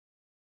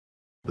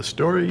The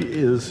story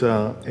is,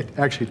 it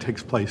actually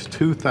takes place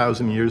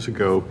 2,000 years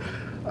ago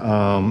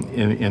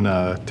in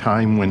a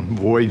time when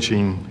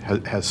voyaging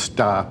has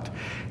stopped.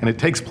 And it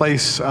takes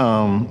place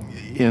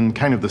in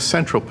kind of the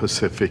central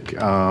Pacific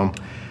at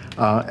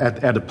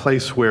a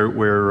place where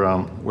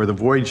the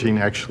voyaging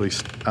actually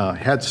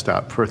had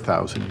stopped for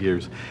 1,000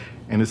 years.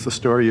 And it's the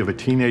story of a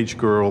teenage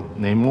girl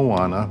named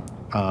Moana,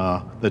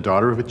 the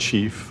daughter of a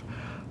chief,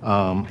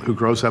 who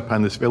grows up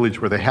on this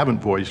village where they haven't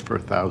voyaged for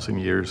 1,000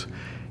 years.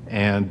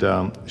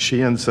 And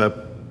she ends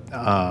up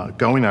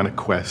going on a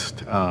quest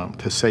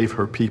to save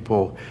her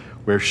people,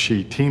 where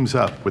she teams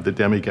up with the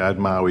demi-god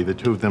Maui. The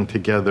two of them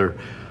together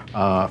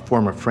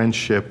form a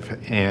friendship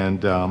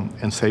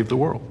and save the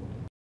world.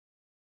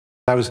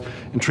 I was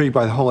intrigued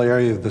by the whole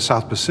area of the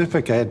South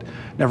Pacific. I had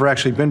never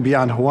actually been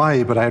beyond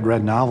Hawaii, but I had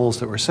read novels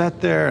that were set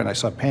there, and I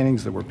saw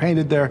paintings that were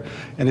painted there,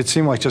 and it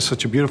seemed like just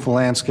such a beautiful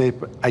landscape.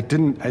 I'd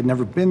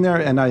never been there,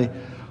 and I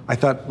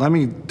thought, let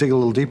me dig a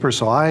little deeper.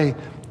 So I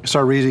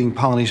started reading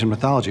Polynesian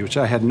mythology, which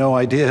I had no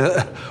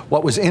idea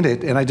what was in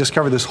it, and I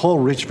discovered this whole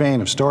rich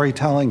vein of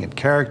storytelling and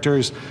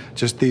characters,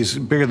 just these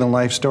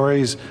bigger-than-life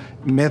stories,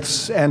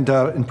 myths, and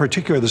in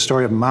particular the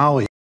story of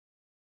Maui.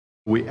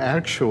 We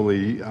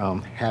actually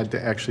had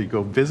to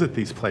go visit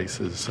these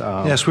places.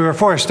 Yes, we were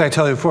forced, I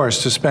tell you,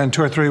 forced to spend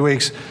 2 or 3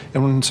 weeks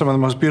in some of the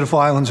most beautiful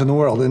islands in the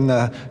world, in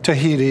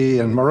Tahiti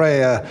and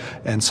Moorea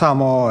and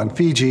Samoa and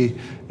Fiji.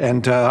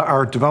 And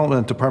our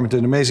development department did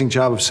an amazing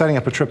job of setting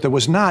up a trip that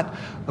was not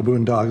a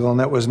boondoggle and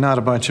that was not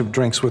a bunch of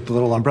drinks with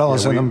little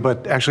umbrellas in them,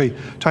 but actually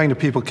talking to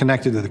people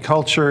connected to the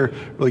culture,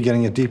 really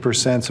getting a deeper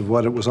sense of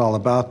what it was all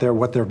about there,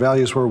 what their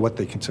values were, what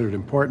they considered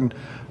important,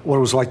 what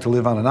it was like to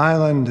live on an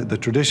island, the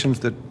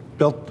traditions that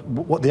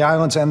built the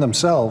islands and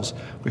themselves.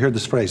 We heard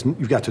this phrase,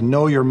 you've got to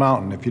know your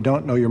mountain. If you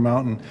don't know your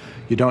mountain,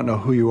 you don't know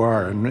who you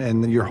are.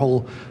 And your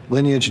whole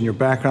lineage and your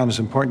background is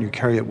important. You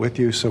carry it with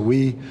you. So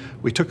we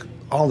took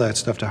all that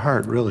stuff to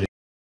heart, really.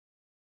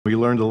 We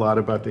learned a lot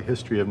about the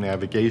history of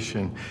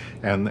navigation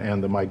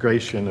and the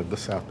migration of the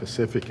South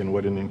Pacific, and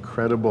what an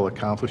incredible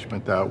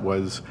accomplishment that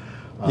was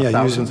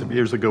thousands of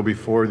years ago,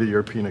 before the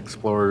European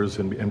explorers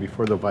and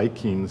before the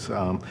Vikings.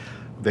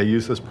 They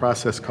used this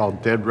process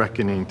called dead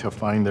reckoning to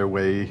find their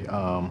way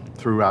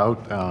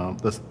throughout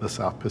the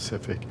South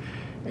Pacific.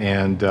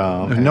 And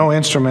no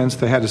instruments.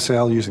 They had to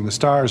sail using the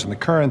stars and the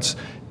currents,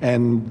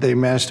 and they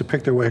managed to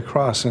pick their way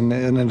across. And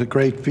a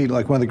great feat,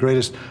 like one of the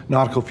greatest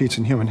nautical feats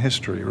in human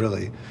history,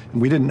 really.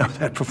 And we didn't know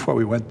that before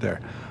we went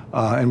there.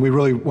 And we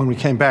really, when we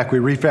came back, we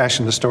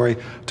refashioned the story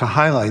to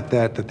highlight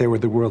that they were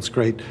the world's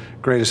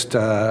greatest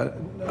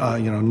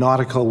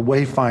nautical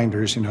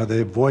wayfinders,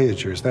 the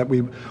voyagers. That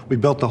we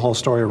built the whole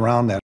story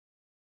around that.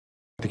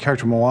 The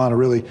character Moana,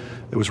 really,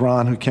 it was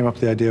Ron who came up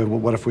with the idea of, well,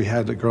 what if we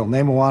had a girl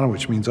named Moana,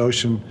 which means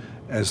ocean,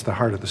 as the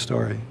heart of the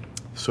story.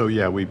 So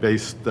yeah, we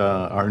based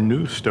our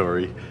new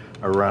story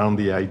around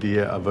the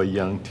idea of a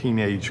young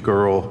teenage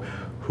girl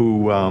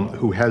who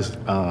has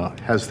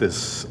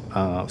this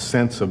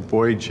sense of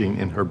voyaging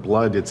in her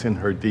blood. It's in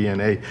her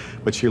DNA,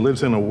 but she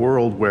lives in a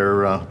world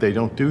where they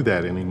don't do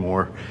that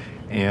anymore,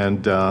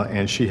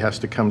 and she has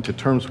to come to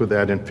terms with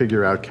that and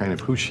figure out kind of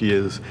who she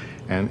is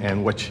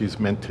and what she's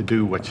meant to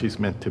do, what she's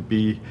meant to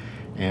be.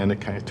 And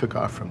it kind of took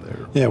off from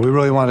there. Yeah, we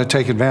really wanted to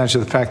take advantage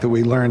of the fact that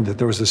we learned that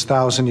there was this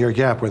 1,000-year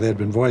gap where they had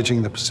been voyaging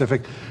in the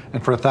Pacific,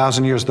 and for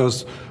 1,000 years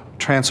those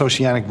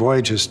transoceanic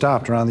voyages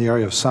stopped around the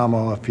area of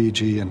Samoa,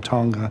 Fiji, and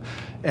Tonga.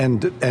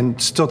 And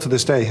still to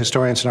this day,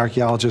 historians and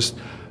archaeologists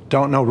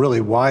don't know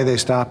really why they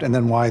stopped and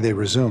then why they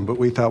resumed. But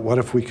we thought, what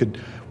if we could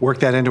work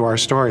that into our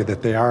story,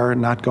 that they are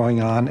not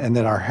going on, and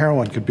that our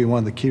heroine could be one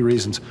of the key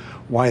reasons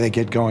why they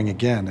get going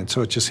again. And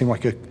so it just seemed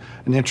like an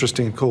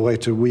interesting and cool way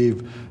to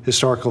weave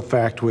historical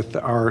fact with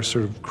our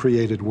sort of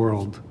created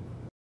world.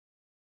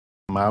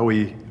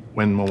 Maui,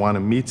 when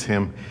Moana meets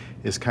him,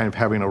 is kind of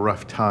having a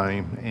rough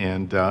time,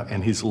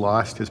 and he's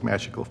lost his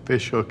magical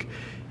fishhook.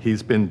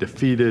 He's been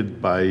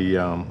defeated by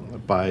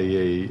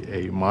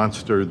a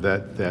monster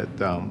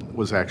that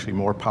was actually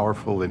more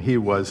powerful than he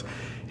was.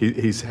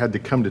 He's had to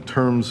come to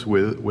terms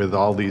with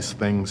all these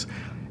things,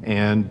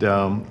 and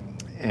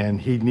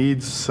he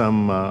needs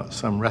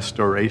some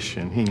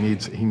restoration. He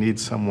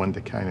needs someone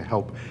to kind of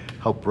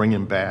help bring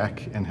him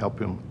back and help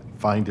him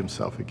find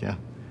himself again.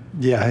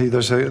 Yeah,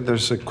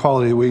 there's a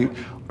quality we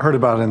heard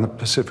about in the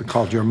Pacific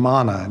called your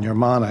mana, and your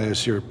mana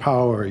is your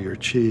power, your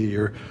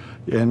chi,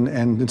 and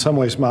in some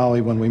ways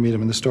Maui, when we meet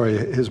him in the story,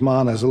 his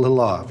mana is a little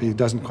off. He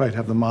doesn't quite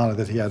have the mana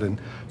that he had, and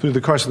through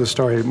the course of the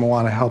story,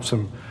 Moana helps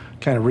him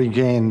kind of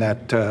regain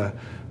that the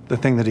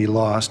thing that he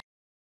lost.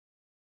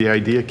 The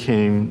idea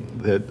came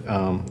that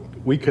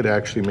we could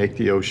actually make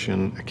the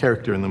ocean a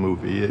character in the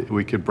movie.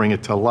 We could bring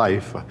it to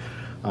life,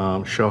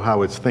 show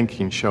how it's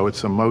thinking, show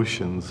its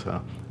emotions.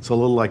 It's a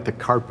little like the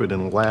carpet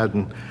in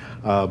Aladdin,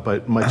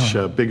 but much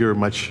bigger,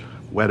 much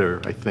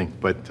wetter, I think.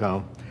 But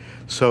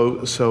so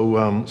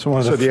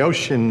the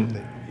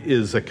ocean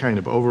is a kind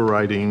of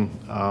overriding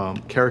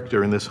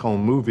character in this whole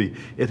movie.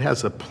 It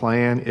has a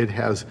plan. It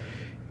has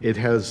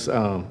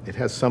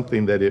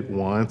something that it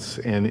wants,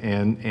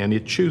 and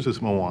it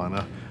chooses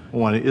Moana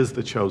Moana is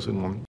the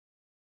chosen one.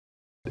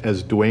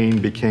 As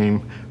Dwayne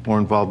became more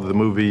involved with the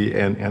movie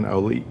and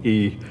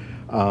Auli'i,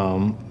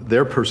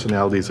 their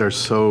personalities are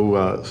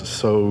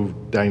so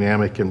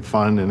dynamic and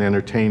fun and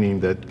entertaining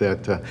that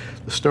the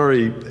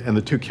story and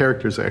the two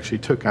characters actually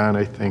took on,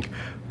 I think,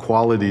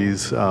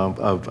 qualities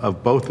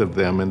of both of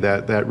them, and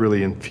that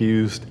really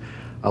infused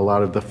a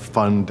lot of the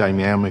fun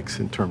dynamics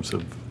in terms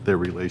of their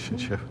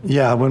relationship.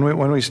 Yeah,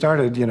 when we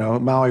started, you know,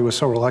 Maui was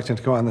so reluctant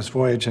to go on this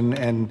voyage,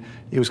 and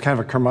he was kind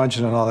of a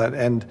curmudgeon and all that,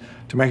 and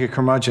to make a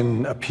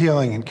curmudgeon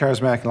appealing and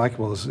charismatic and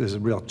likable is a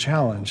real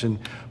challenge.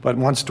 But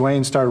once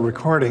Dwayne started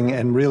recording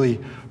and really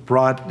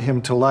brought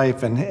him to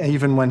life, and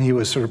even when he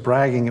was sort of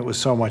bragging, it was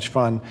so much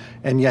fun,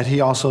 and yet he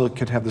also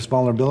could have this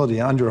vulnerability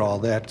under all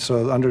that.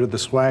 So under the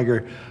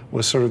swagger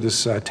was sort of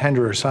this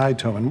tenderer side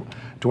to him, and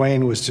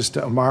Dwayne was just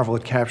a marvel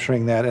at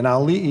capturing that. And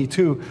Auli'i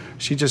too,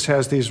 she just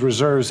has these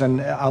reserves, and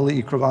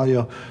Auli'i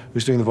Carvalho,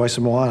 who's doing the voice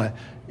of Moana,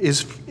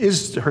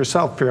 is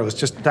herself fearless.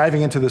 Just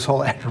diving into this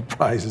whole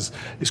enterprise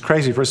is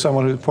crazy for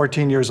someone who's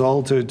 14 years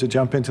old to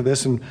jump into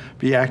this and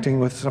be acting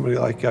with somebody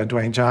like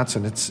Dwayne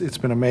Johnson. It's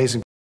been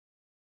amazing.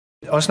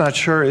 Usnat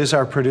Sure is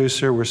our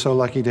producer. We're so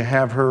lucky to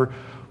have her.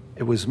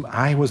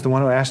 I was the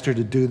one who asked her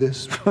to do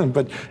this,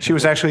 but she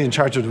was actually in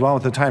charge of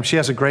development at the time. She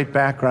has a great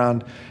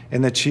background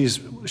in that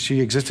she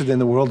existed in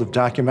the world of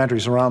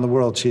documentaries around the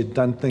world. She had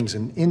done things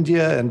in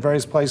India and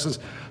various places,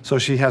 so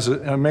she has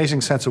an amazing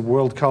sense of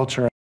world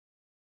culture.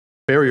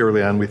 Very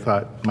early on, we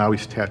thought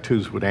Maui's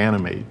tattoos would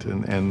animate,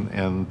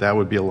 and that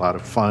would be a lot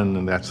of fun,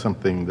 and that's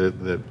something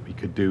that we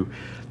could do.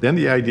 Then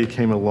the idea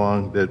came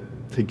along that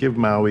to give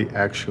Maui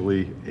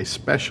actually a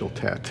special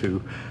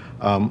tattoo,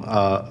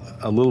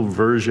 a little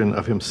version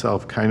of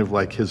himself, kind of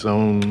like his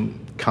own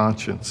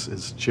conscience,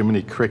 his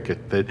Jiminy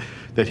Cricket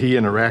that he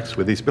interacts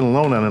with. He's been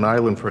alone on an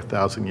island for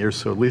 1,000 years,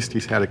 so at least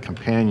he's had a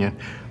companion,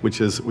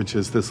 which is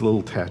this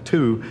little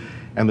tattoo.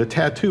 And the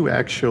tattoo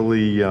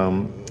actually,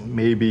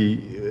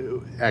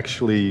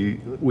 actually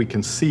we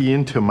can see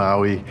into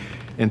Maui,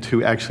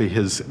 into actually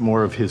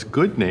more of his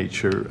good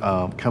nature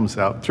comes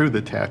out through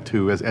the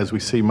tattoo as we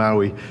see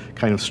Maui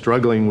kind of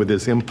struggling with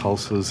his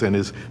impulses,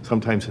 and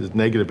sometimes his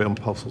negative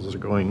impulses are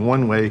going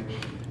one way,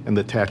 and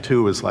the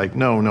tattoo is like,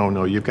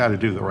 no, you've got to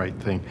do the right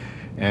thing.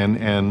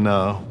 And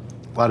a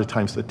lot of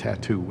times the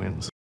tattoo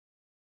wins.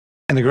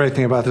 And the great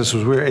thing about this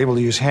was we were able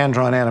to use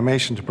hand-drawn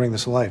animation to bring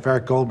this to life.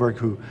 Eric Goldberg,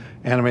 who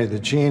animated the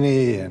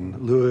genie,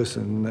 and Lewis,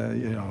 and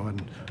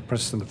and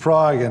Princess and the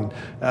Frog,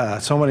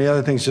 and so many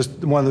other things. Just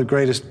one of the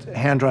greatest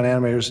hand-drawn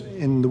animators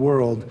in the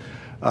world.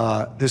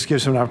 This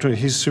gives him an opportunity.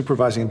 He's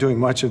supervising and doing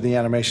much of the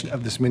animation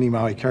of this mini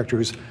Maui character,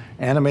 who's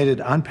animated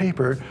on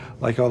paper,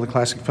 like all the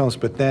classic films,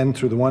 but then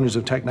through the wonders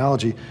of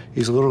technology,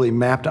 he's literally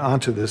mapped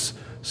onto this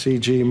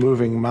CG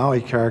moving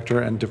Maui character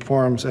and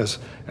deforms as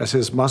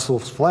his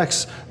muscles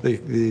flex.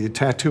 The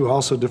tattoo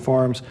also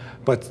deforms,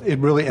 but it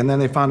really, and then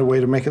they found a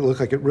way to make it look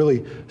like it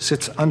really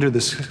sits under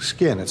the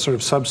skin. It's sort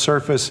of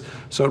subsurface,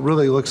 so it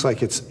really looks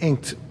like it's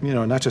inked,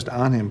 not just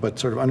on him, but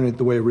sort of underneath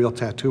the way a real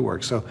tattoo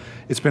works. So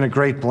it's been a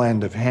great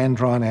blend of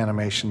hand-drawn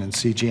animation and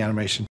CG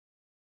animation.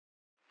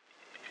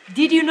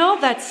 Did you know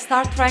that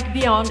Star Trek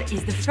Beyond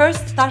is the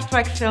first Star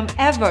Trek film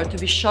ever to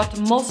be shot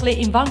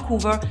mostly in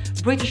Vancouver,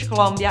 British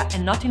Columbia,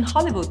 and not in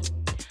Hollywood?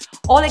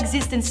 All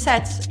existing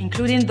sets,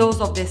 including those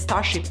of the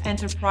Starship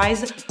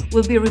Enterprise,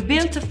 will be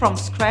rebuilt from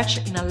scratch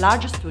in a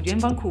large studio in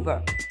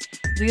Vancouver.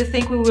 Do you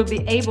think we will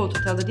be able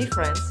to tell the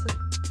difference?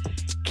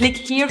 Click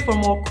here for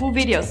more cool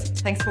videos.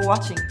 Thanks for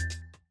watching.